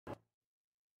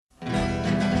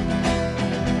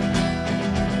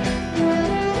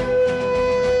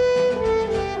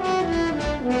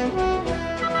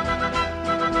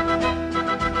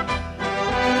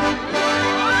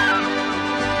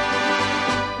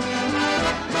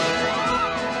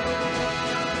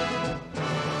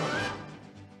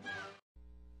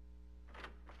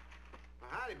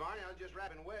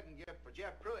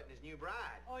new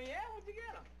bride. Oh, yeah? What'd you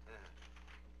get him?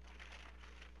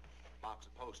 Box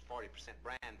of Post 40%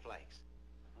 bran flakes.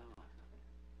 Oh.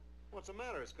 What's the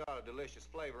matter? It's got a delicious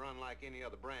flavor unlike any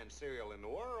other brand cereal in the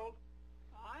world.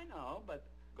 I know, but...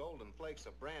 Golden Flakes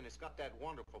of bran, it's got that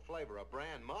wonderful flavor of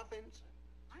bran muffins.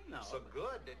 I know. So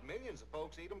good that millions of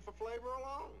folks eat them for flavor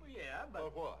alone. Well, yeah, but...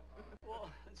 But what? Well,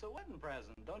 it's a wedding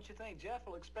present. Don't you think Jeff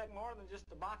will expect more than just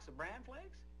a box of bran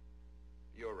flakes?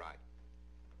 You're right.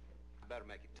 I better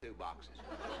make it 2 boxes.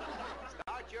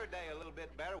 Start your day a little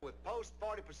bit better with Post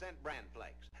 40% bran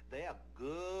flakes. They're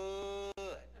good.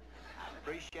 I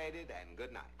appreciate it, and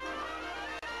good night.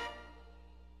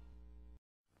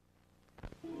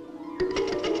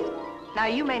 Now,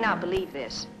 you may not believe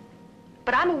this,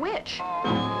 but I'm a witch.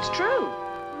 It's true.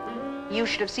 You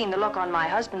should have seen the look on my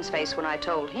husband's face when I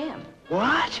told him.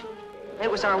 What?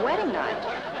 It was our wedding night.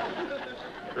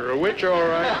 You're a witch, all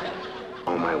right.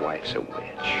 Oh, my wife's a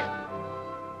witch.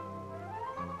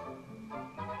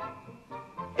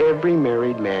 Every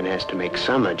married man has to make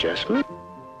some adjustment.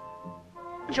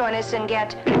 Join us and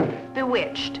get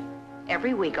bewitched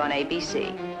every week on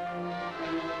ABC.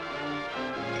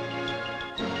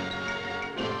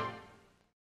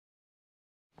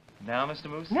 Now, Mr.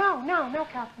 Moose? No,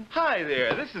 Captain. Hi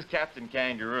there, this is Captain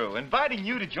Kangaroo, inviting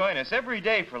you to join us every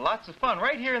day for lots of fun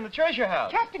right here in the treasure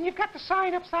house. Captain, you've got the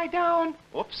sign upside down.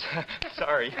 Whoops,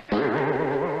 sorry.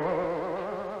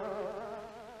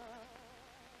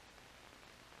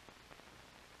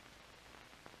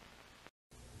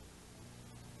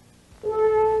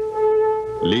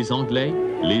 Les Anglais,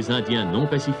 les Indiens non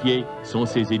pacifiés sont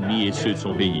ses ennemis et ceux de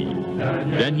son pays.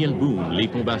 Daniel Boone les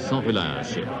combat sans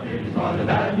relâche.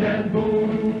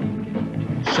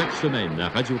 Chaque semaine à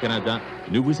Radio-Canada,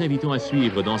 nous vous invitons à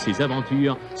suivre dans ses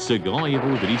aventures ce grand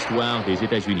héros de l'histoire des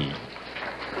États-Unis.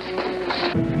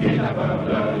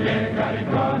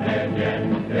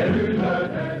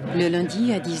 Le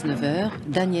lundi à 19h,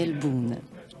 Daniel Boone.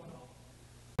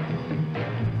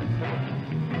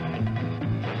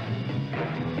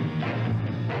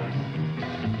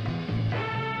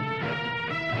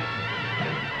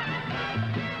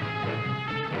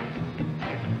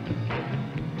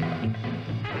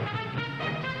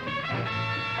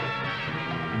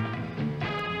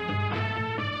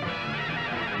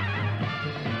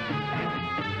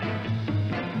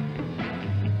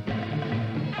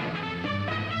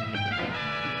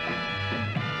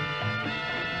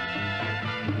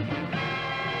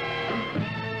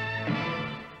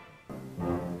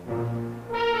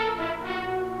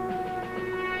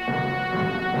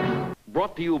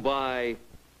 Brought to you by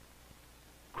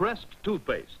Crest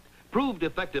Toothpaste. Proved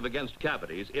effective against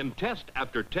cavities in test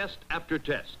after test after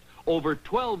test. Over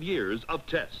 12 years of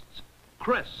tests.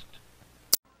 Crest.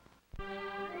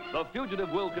 The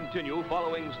fugitive will continue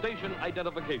following station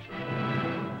identification.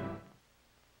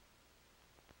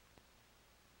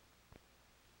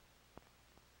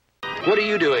 What are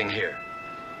you doing here?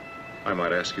 I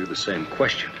might ask you the same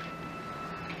question.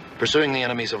 Pursuing the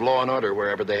enemies of law and order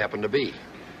wherever they happen to be.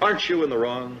 Aren't you in the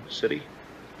wrong city?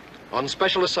 On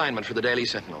special assignment for the Daily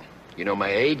Sentinel. You know my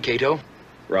aide, Cato?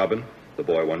 Robin, the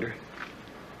boy wonder.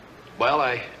 Well,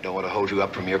 I don't want to hold you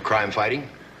up from your crime fighting.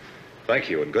 Thank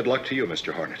you, and good luck to you,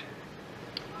 Mr. Hornet.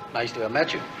 Nice to have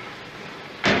met you.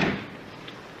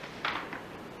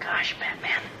 Gosh,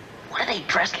 Batman, what are they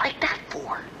dressed like that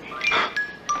for?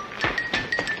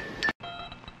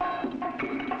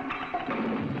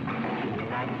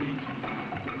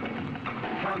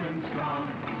 Coming strong.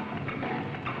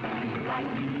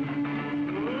 Like you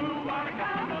wanna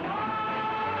come along.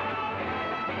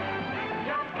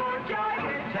 Jump for joy,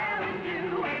 we're telling you.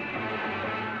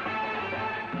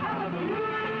 Hullabaloo.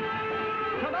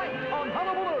 Tonight on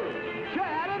Hullabaloo,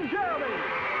 Chad and Jeremy.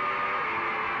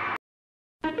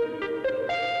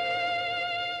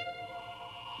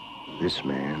 This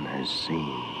man has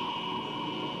seen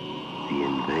the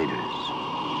invaders.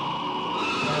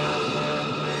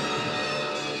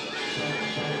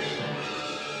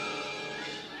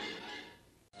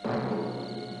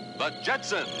 The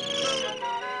Jetsons.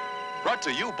 Brought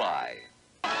to you by...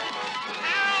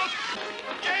 Help!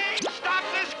 Jane, stop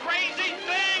this crazy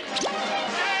thing!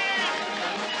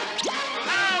 Jane!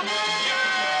 Help!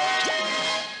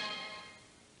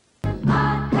 I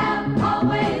have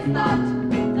always thought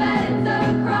that it's a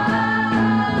crime,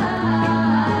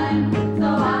 so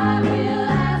I will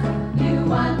ask you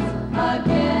once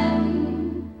again.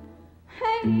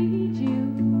 Hey,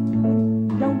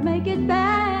 Jude, don't make it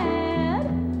bad.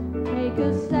 Make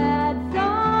a sad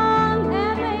song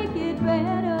and make it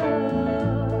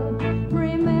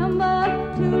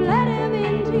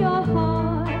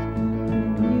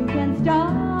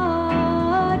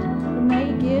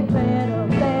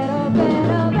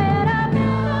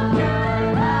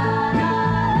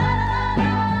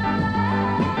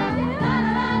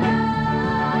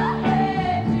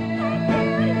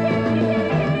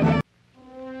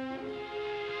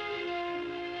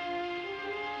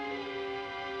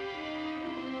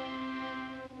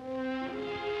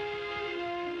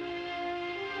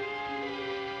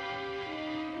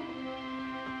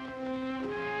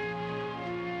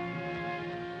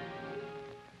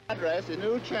Address is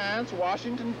New Chance,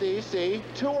 Washington, D.C.,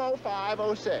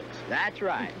 20506. That's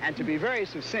right. And to be very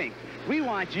succinct, we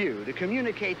want you to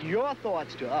communicate your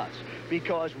thoughts to us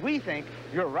because we think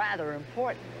you're rather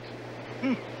important.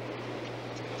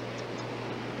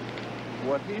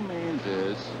 What he means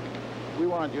is, we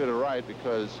want you to write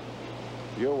because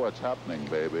you're what's happening,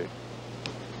 baby.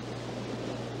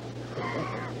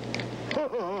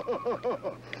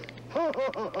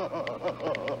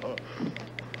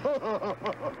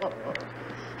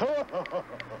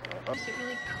 Is it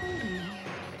really cold in here?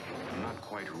 Not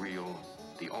quite real,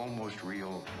 the almost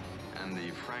real, and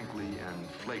the frankly and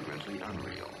flagrantly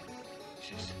unreal.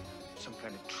 This is some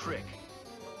kind of trick.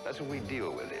 That's what we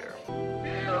deal with here.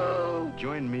 No.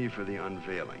 Join me for the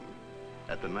unveiling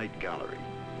at the Night Gallery.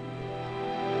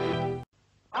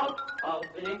 Out of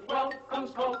the inkwell comes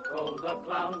Coco the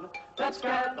clown. Let's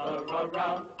gather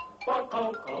around for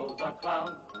Coco the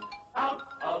clown. Out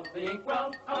of the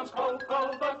inkwell comes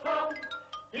Coco the clown.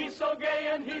 He's so gay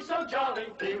and he's so jolly,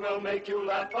 he will make you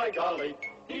laugh by golly.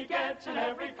 He gets in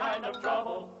every kind of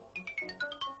trouble,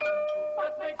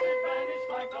 but makes it vanish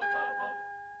like a bubble.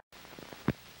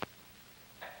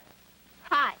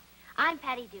 Hi, I'm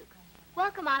Patty Duke.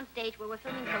 Welcome on stage where we're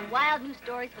filming some wild new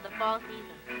stories for the fall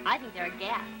season. I think they're a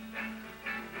gas.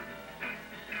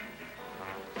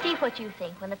 See what you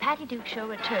think when the Patty Duke Show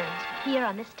returns here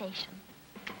on this station.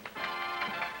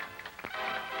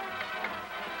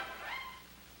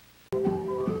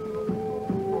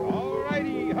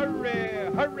 Alrighty,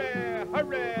 hurry, hurry,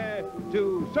 hurry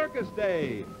to Circus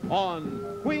Day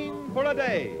on Queen for a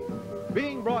Day.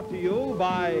 Being brought to you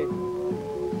by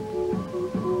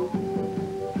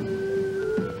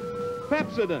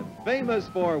Pepsodent, famous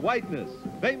for whiteness,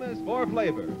 famous for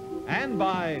flavor, and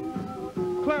by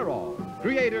Clairol,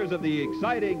 creators of the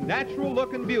exciting natural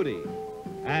look and beauty,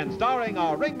 and starring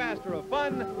our ringmaster of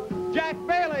fun, Jack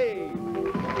Bailey.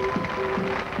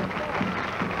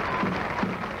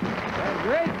 That's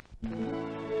great.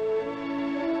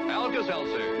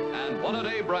 Alka-Seltzer and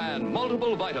One-A-Day brand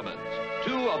multiple vitamins,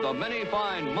 two of the many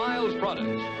fine Miles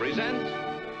products, present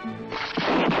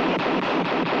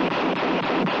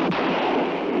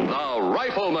The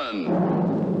Rifleman.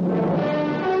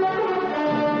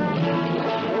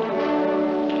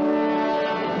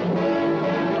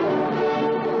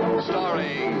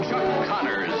 Starring Chuck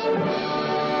Connors.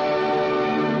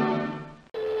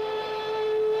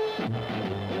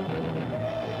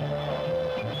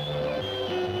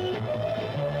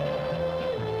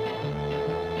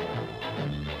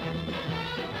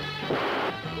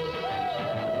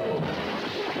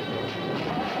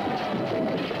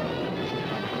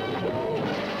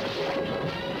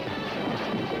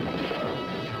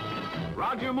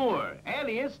 Roger Moore,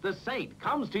 alias the Saint,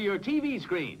 comes to your TV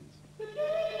screens.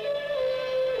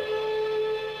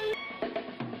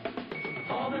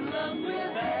 Fall in love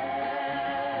with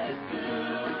that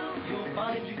girl. You'll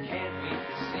find you can't wait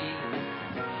to see.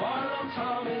 Marlo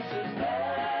Thomas is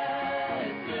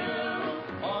that girl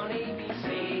on ABC.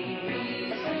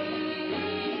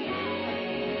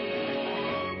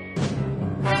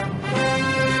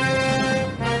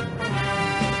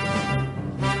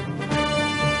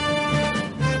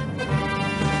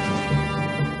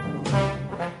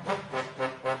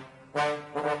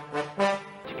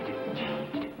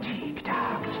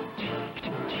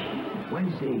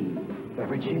 Wednesday,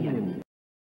 Virginian.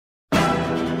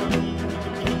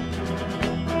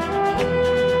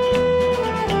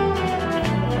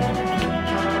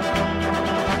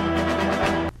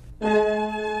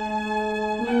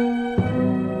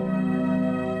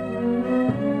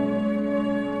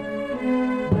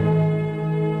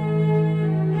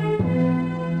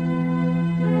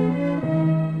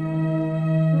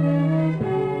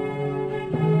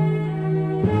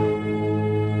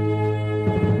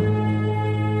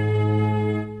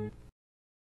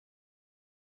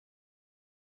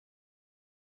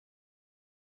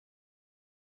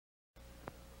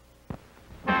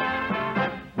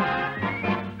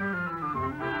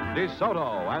 DeSoto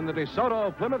and the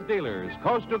DeSoto Plymouth dealers,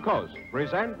 coast to coast,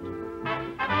 present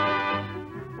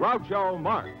Groucho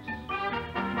Marx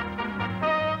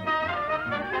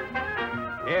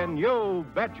in You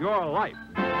Bet Your Life.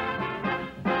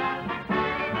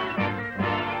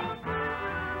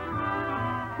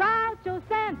 Groucho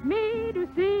sent me to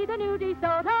see the new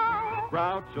DeSoto.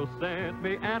 Groucho sent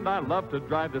me, and I love to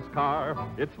drive this car.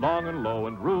 It's long and low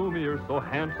and roomy, you're so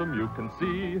handsome you can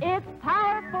see. It's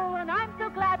powerful, and I'm so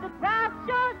glad that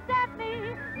Groucho sent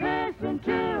me. Listen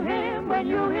to him when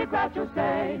you hear Groucho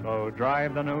say, Go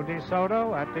drive the new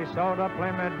DeSoto at DeSoto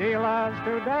Plymouth dealers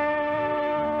today.